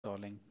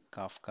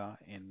Kafka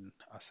in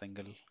a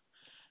single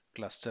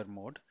cluster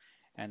mode.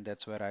 And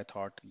that's where I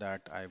thought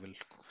that I will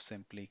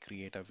simply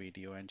create a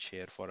video and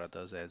share for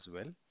others as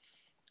well.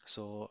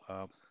 So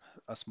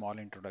a small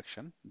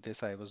introduction.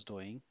 This I was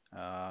doing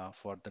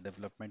for the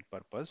development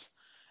purpose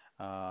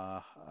uh,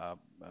 uh,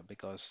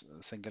 because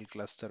single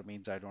cluster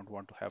means I don't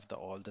want to have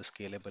all the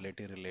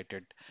scalability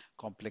related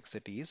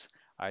complexities.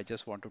 I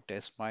just want to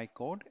test my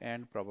code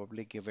and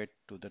probably give it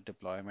to the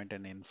deployment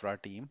and infra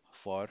team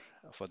for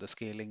the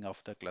scaling of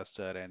the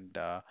cluster, and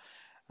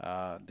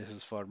this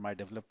is for my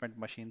development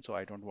machine, so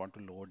I don't want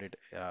to load it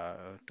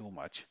too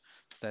much.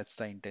 That's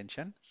the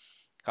intention.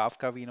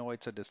 Kafka, we know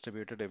it's a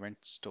distributed event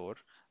store,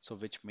 so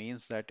which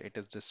means that it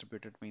is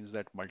distributed means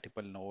that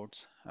multiple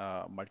nodes,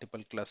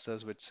 multiple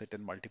clusters which sit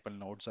in multiple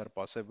nodes are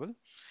possible,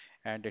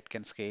 and it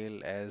can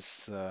scale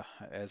as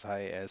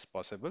high as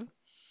possible.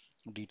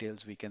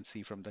 Details we can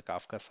see from the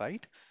Kafka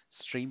side.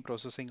 Stream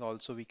processing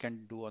also we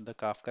can do on the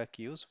Kafka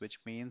queues, which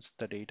means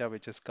the data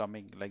which is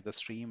coming, like the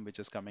stream which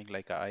is coming,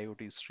 like a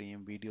IoT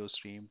stream, video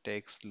stream,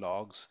 text,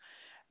 logs,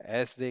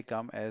 as they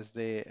come,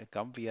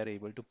 we are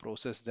able to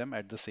process them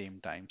at the same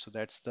time. So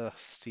that's the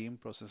stream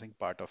processing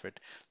part of it.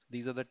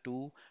 These are the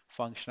two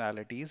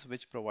functionalities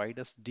which provide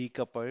us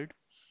decoupled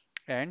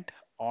and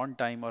on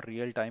time or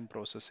real time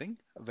processing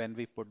when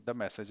we put the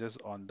messages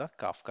on the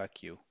Kafka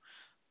queue.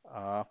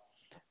 Uh,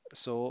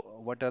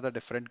 so what are the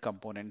different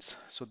components?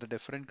 So the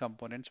different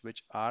components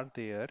which are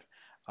there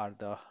are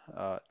the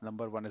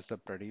number one is the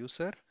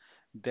producer.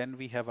 Then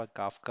we have a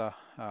Kafka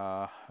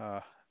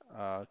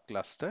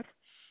cluster,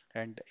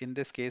 and in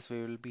this case,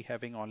 we will be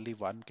having only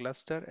one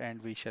cluster,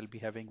 and we shall be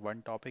having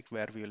one topic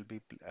where we will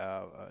be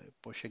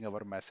pushing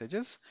our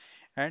messages,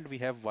 and we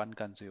have one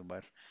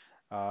consumer.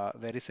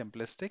 Very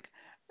simplistic.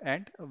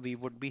 And we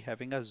would be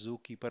having a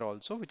zookeeper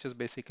also, which is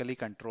basically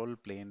control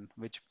plane,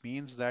 which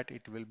means that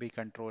it will be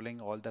controlling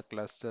all the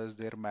clusters,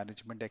 their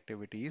management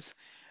activities,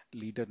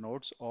 leader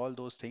nodes, all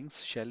those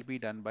things shall be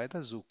done by the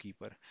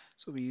zookeeper.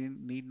 So we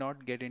need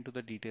not get into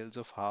the details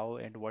of how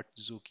and what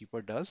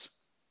zookeeper does,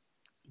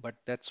 but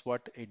that's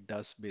what it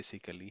does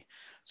basically.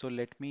 So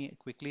let me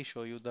quickly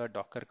show you the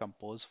Docker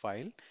Compose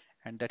file,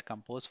 and that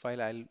Compose file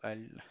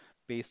I'll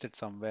paste it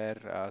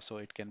somewhere so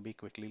it can be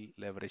quickly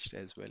leveraged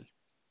as well.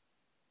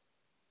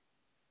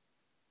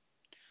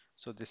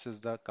 So this is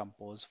the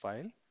Compose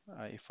file.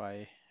 If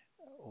I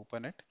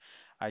open it,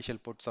 I shall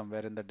put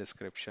somewhere in the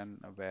description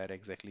where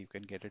exactly you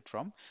can get it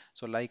from.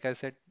 So like I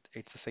said,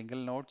 it's a single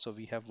node. So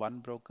we have one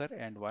broker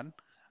and one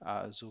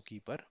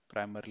zookeeper.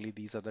 Primarily,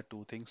 these are the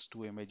two things,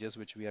 two images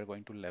which we are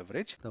going to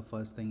leverage. The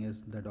first thing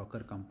is the Docker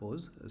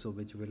Compose, so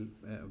which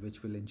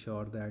will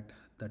ensure that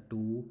the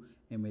two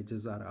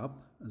images are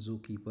up,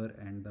 zookeeper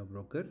and the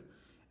broker,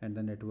 and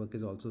the network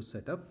is also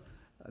set up.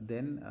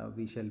 Then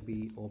we shall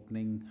be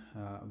opening,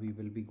 we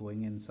will be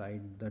going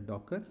inside the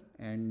Docker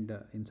and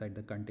inside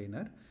the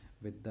container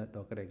with the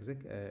Docker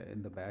exec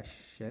in the bash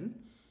shell.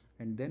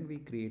 And then we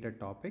create a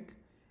topic,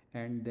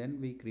 and then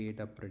we create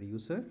a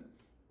producer,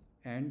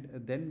 and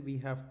then we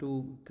have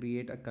to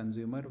create a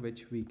consumer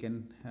which we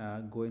can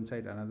go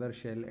inside another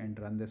shell and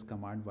run this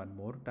command one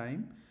more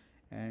time,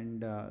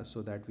 and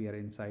so that we are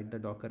inside the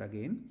Docker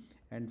again,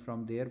 and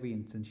from there we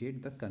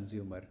instantiate the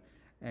consumer.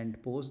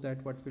 And post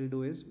that, what we'll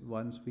do is,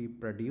 once we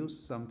produce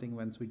something,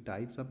 once we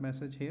type some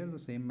message here, the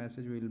same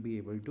message we will be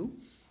able to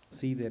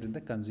see there in the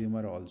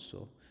consumer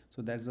also.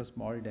 So that's a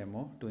small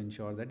demo to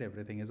ensure that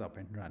everything is up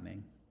and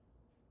running.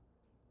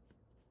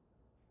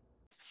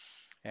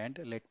 And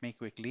let me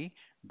quickly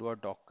do a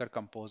Docker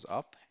Compose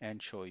up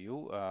and show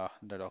you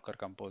the Docker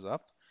Compose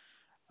up.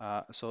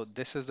 So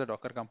this is the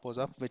Docker Compose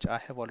up which I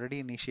have already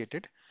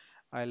initiated.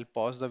 I'll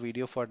pause the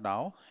video for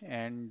now,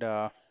 and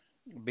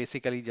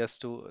basically just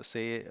to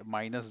say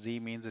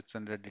 -d means it's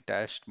in the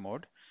detached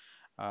mode.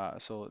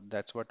 So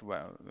that's what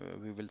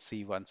we will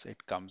see once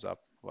it comes up,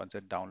 once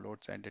it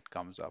downloads and it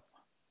comes up.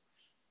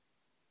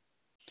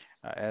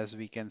 As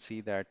we can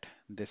see that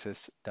this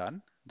is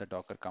done, the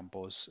Docker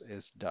Compose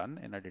is done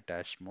in a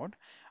detached mode.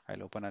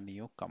 I'll open a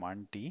new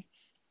Command T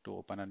to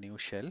open a new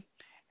shell,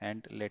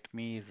 and let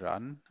me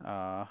run,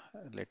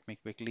 let me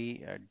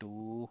quickly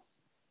do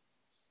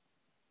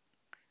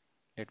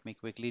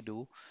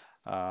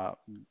uh,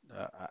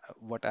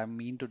 what I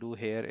mean to do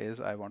here is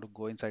I want to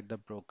go inside the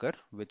broker,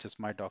 which is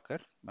my Docker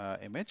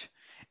image,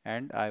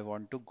 and I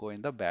want to go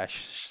in the bash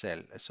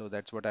shell. So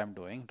that's what I'm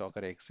doing,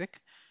 Docker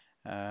exec,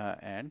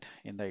 and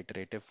in the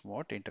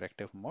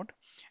interactive mode,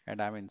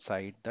 and I'm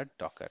inside the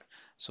Docker.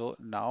 So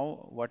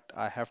now what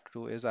I have to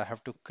do is I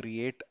have to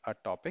create a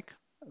topic,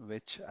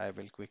 which I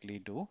will quickly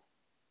do.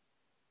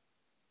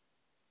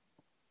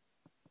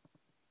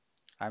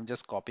 I'm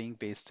just copying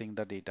pasting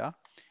the data,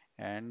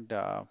 and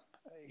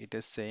it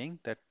is saying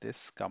that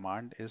this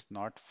command is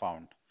not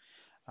found.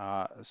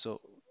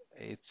 So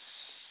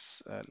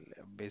it's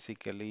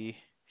basically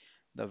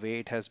the way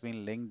it has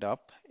been linked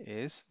up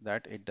is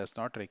that it does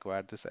not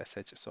require this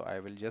sh. So I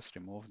will just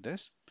remove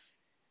this,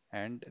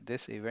 and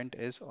this event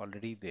is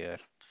already there.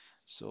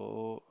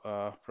 So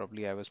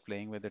probably I was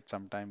playing with it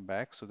some time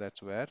back, so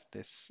that's where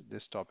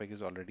this topic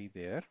is already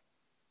there.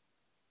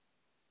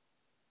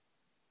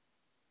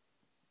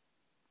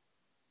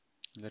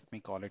 Let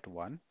me call it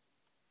 1.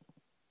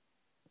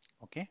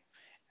 Okay,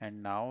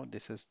 and now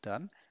this is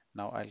done.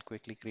 Now I'll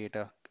quickly create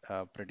a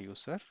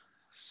producer.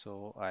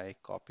 So I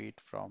copy it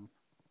from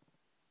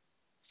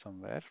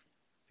somewhere,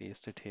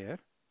 paste it here.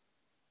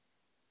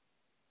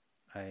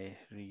 I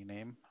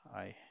rename,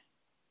 I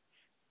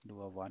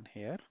do a 1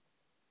 here,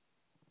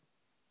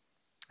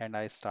 and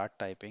I start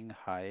typing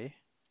hi,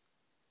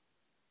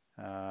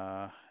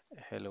 uh,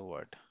 hello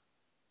world.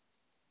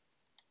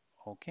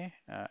 Okay,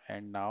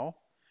 and now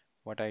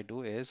what I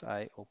do is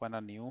I open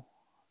a new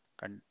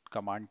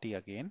command T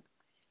again,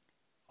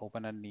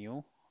 open a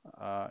new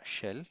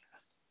shell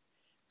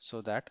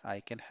so that I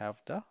can have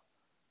the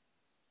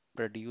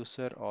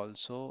producer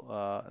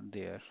also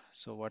there.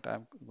 So what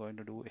I'm going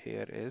to do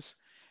here is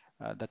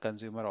the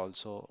consumer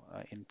also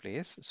in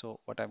place. So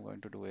what I'm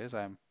going to do is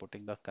I'm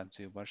putting the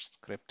consumer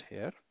script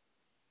here,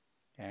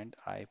 and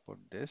I put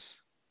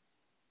this,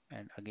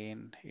 and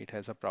again it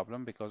has a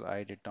problem because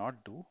I did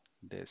not do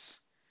this.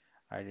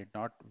 I did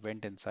not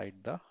went inside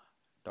the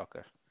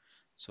Docker.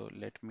 So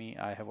let me,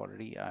 I'm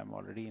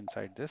already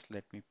inside this.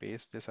 Let me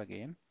paste this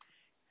again.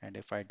 And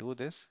if I do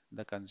this,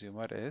 the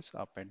consumer is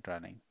up and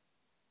running.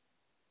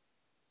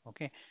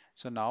 Okay.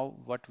 So now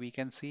what we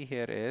can see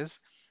here is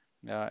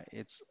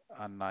it's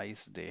a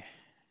nice day.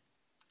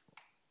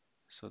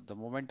 So the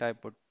moment I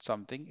put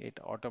something, it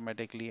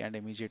automatically and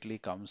immediately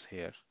comes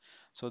here.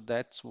 So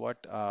that's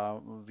what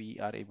we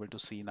are able to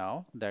see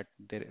now, that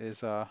there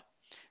is a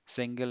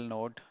single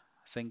node,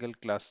 single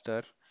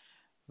cluster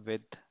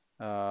with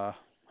uh,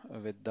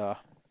 with the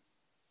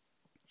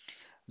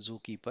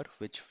zookeeper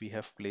which we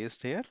have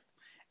placed here,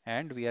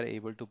 and we are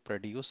able to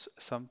produce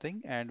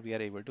something and we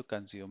are able to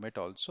consume it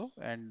also.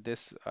 And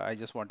this I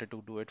just wanted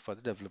to do it for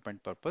the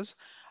development purpose.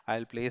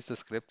 I'll place the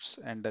scripts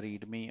and the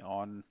readme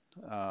on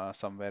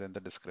somewhere in the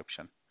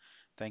description.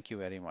 Thank you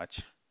very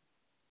much.